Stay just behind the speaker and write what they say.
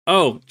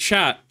Oh,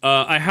 chat,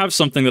 I have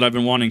something that I've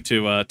been wanting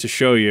to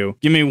show you.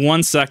 Give me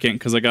 1 second,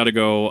 because I gotta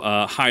go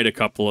hide a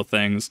couple of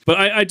things. But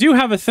I do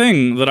have a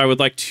thing that I would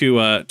like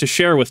to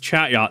share with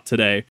Chat Yacht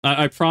today.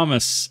 I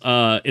promise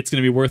it's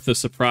gonna be worth a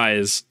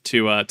surprise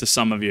to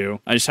some of you.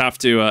 I just have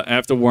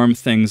to warm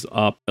things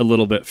up a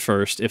little bit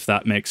first, if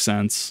that makes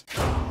sense.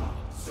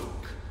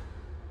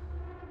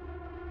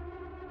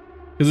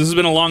 Because this has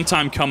been a long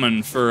time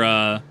coming for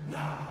a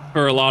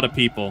lot of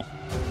people.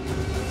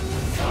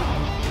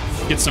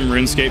 Get some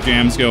Runescape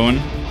jams going.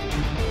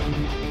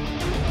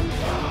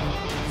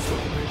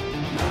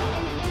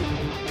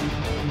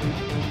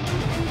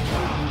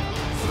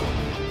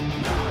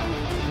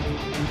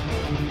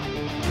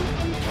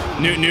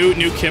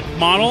 New Kip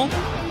model?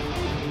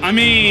 I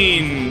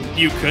mean,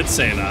 you could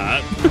say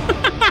that.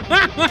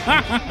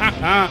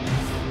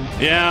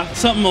 Yeah,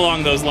 something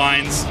along those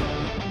lines.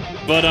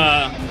 But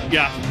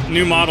yeah,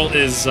 new model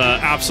is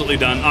absolutely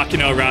done.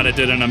 Akino Rada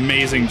did an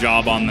amazing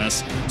job on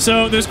this.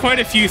 So there's quite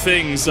a few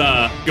things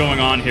going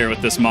on here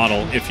with this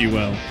model, if you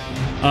will.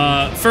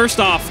 First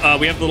off,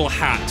 we have the little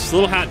hat. The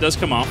little hat does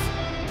come off.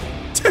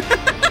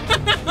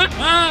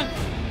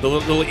 The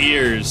little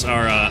ears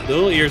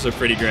are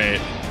pretty great.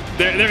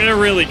 They're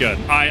really good.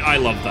 I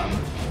love them.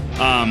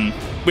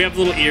 We have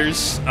little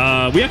ears.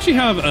 We actually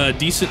have a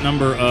decent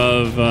number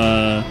of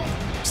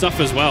stuff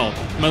as well.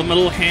 My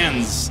little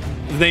hands,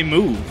 they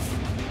move.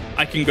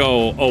 I can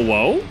go, oh,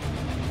 whoa.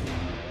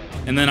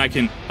 And then I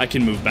can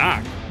move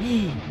back.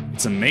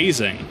 It's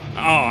amazing. Oh,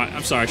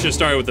 I'm sorry. I should have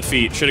started with the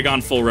feet. Should have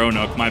gone full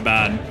Roanoke. My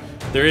bad.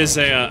 There is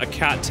a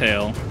cat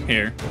tail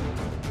here.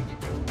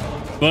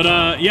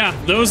 But yeah,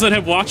 those that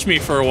have watched me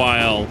for a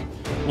while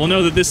will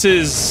know that this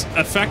is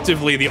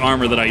effectively the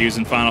armor that I use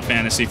in Final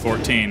Fantasy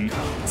XIV.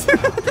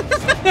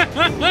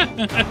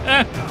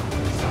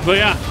 But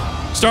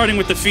yeah, starting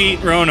with the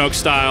feet, Roanoke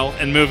style,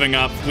 and moving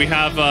up, we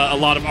have a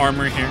lot of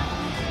armor here.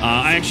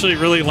 I actually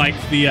really like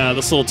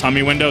this little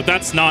tummy window.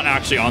 That's not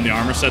actually on the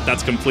armor set.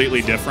 That's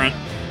completely different.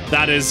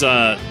 That is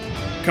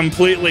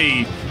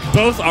completely...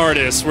 Both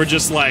artists were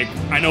just like,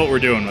 I know what we're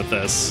doing with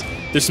this.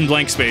 There's some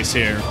blank space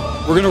here.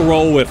 We're gonna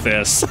roll with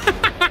this.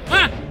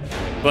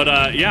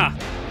 But yeah,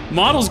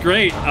 model's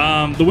great.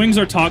 The wings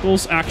are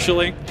toggles,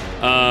 actually.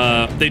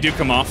 They do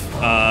come off.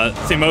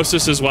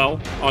 Thymosis as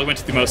well.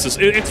 Augmented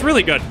Thymosis. It's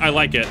really good. I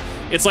like it.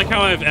 It's like how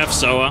I have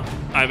F-Soa.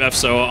 I have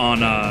F-Soa on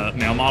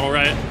male model,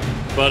 right?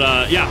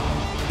 But yeah,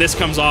 this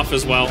comes off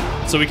as well,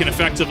 so we can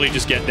effectively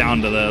just get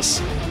down to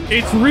this.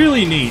 It's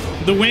really neat.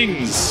 The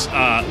wings.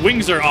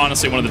 Wings are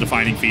honestly one of the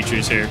defining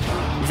features here.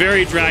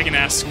 Very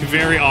Dragon-esque,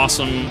 very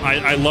awesome.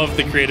 I love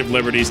the creative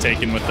liberties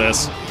taken with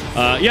this.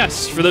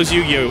 Yes, for those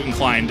Yu-Gi-Oh!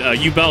 Inclined,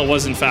 Yubel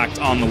was in fact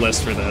on the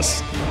list for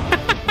this.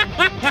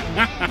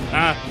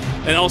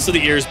 And also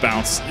the ears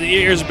bounce. The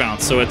ears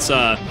bounce, so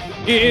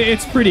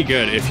it's pretty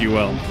good, if you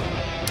will.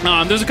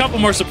 There's a couple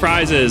more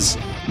surprises,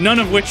 none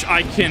of which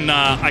I can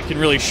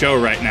really show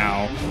right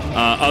now,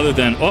 other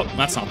than, oh,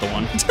 that's not the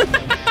one.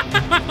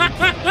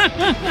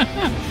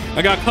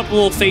 I got a couple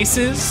little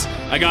faces.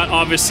 I got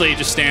obviously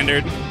just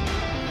standard.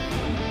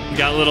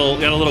 Got a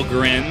little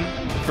grin,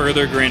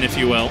 further grin, if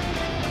you will.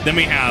 Then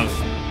we have,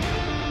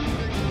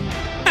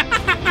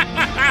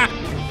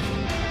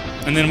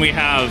 and then we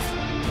have.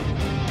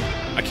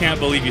 I can't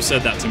believe you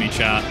said that to me,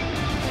 chat.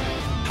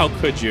 How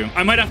could you?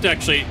 I might have to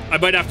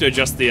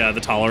adjust the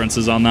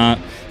tolerances on that.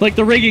 Like,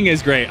 the rigging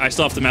is great. I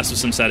still have to mess with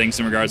some settings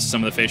in regards to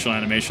some of the facial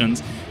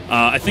animations.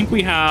 I think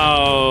we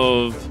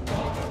have...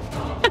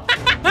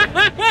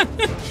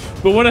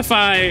 But what if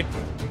I...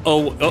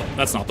 Oh,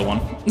 that's not the one.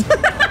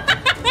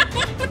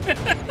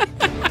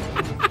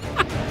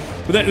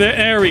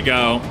 There we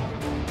go.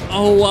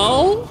 Oh,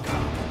 well?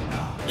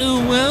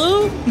 Oh,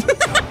 well?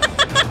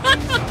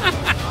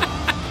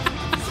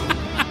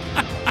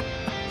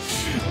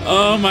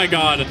 Oh my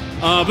god.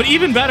 But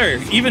even better,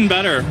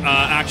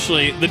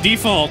 actually. The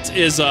default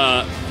is,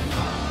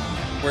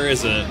 where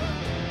is it?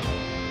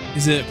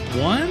 Is it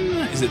 1?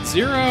 Is it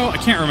 0? I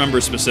can't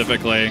remember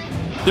specifically.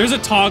 There's a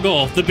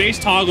toggle. The base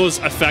toggle is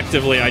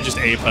effectively, I just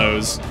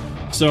A-pose.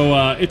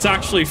 So, it's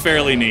actually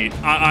fairly neat.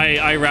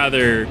 I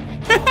rather...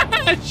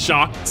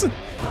 Shocked.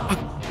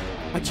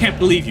 I can't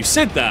believe you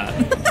said that.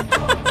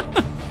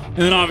 And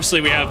then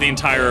obviously we have the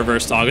entire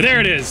reverse toggle. There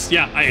it is.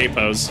 Yeah, I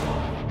A-pose.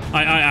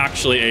 I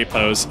actually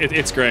A-pose.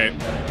 It's great.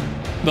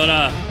 But,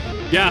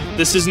 yeah,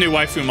 this is new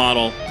waifu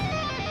model.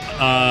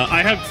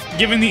 I have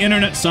given the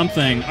internet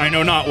something. I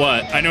know not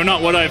what. I know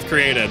not what I've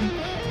created.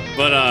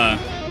 But,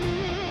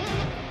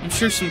 I'm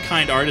sure some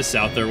kind artists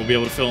out there will be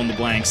able to fill in the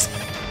blanks.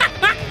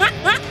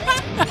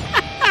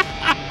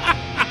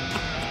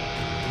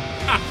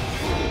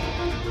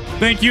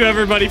 Thank you,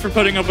 everybody, for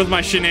putting up with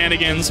my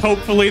shenanigans.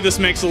 Hopefully this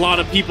makes a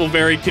lot of people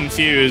very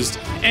confused.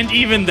 And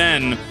even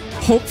then...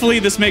 Hopefully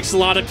this makes a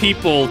lot of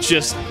people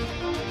just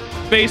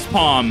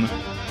facepalm.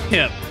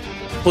 Hip,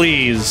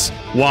 please.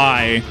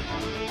 Why?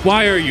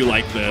 Why are you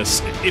like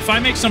this? If I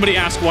make somebody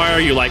ask why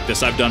are you like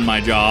this, I've done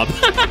my job.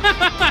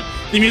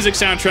 the music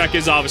soundtrack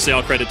is obviously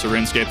all credit to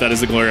Runescape. That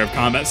is the glory of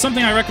combat.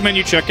 Something I recommend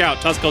you check out.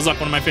 Tz-Kal Zuk,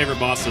 one of my favorite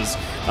bosses.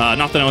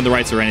 Not that I own the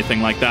rights or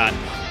anything like that.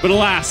 But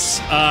alas,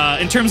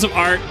 in terms of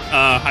art,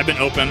 I've been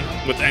open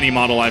with any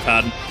model I've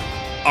had.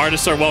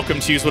 Artists are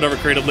welcome to use whatever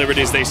creative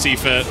liberties they see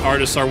fit.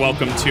 Artists are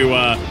welcome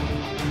to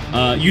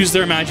use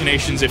their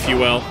imaginations, if you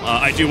will.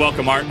 I do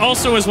welcome art.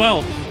 Also, as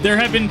well, there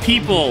have been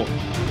people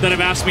that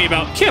have asked me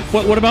about, Kip,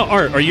 what about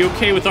art? Are you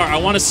okay with art? I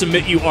want to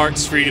submit you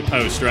arts for you to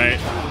post, right?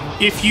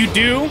 If you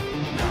do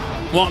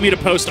want me to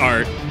post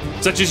art,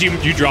 such as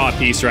you draw a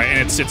piece, right?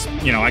 And it's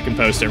you know, I can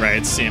post it, right?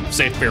 It's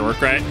safe for your work,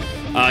 right?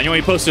 You want me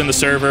to post it in the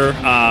server?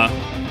 I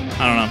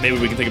don't know. Maybe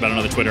we can think about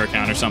another Twitter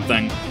account or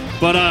something.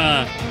 But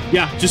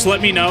yeah, just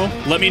let me know.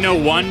 Let me know,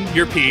 1,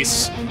 your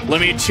piece. Let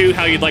me 2,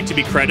 how you'd like to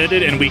be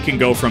credited, and we can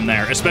go from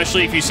there.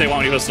 Especially if you say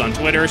want me to post it on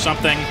Twitter or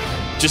something.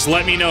 Just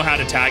let me know how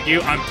to tag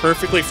you. I'm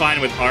perfectly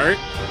fine with art.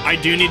 I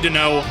do need to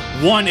know,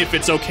 1, if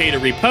it's okay to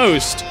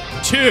repost.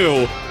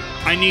 2,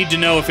 I need to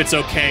know if it's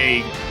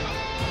okay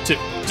to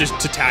just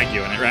to tag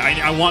you in it, right?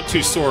 I want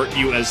to sort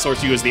you as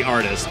the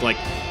artist. Like,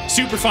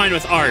 super fine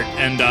with art,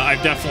 and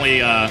I've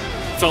definitely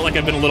felt like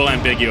I've been a little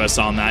ambiguous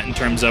on that in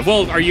terms of,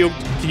 well, can you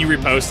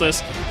repost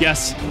this?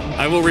 Yes,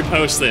 I will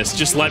repost this.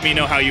 Just let me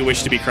know how you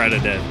wish to be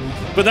credited.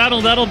 But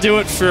that'll do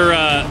it for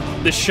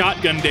the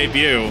shotgun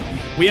debut.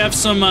 We have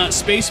some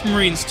Space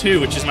Marines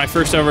 2, which is my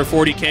first ever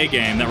 40K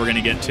game that we're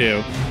gonna get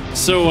to.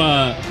 So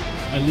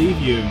I leave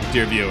you,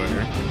 dear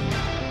viewer,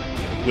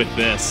 with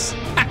this.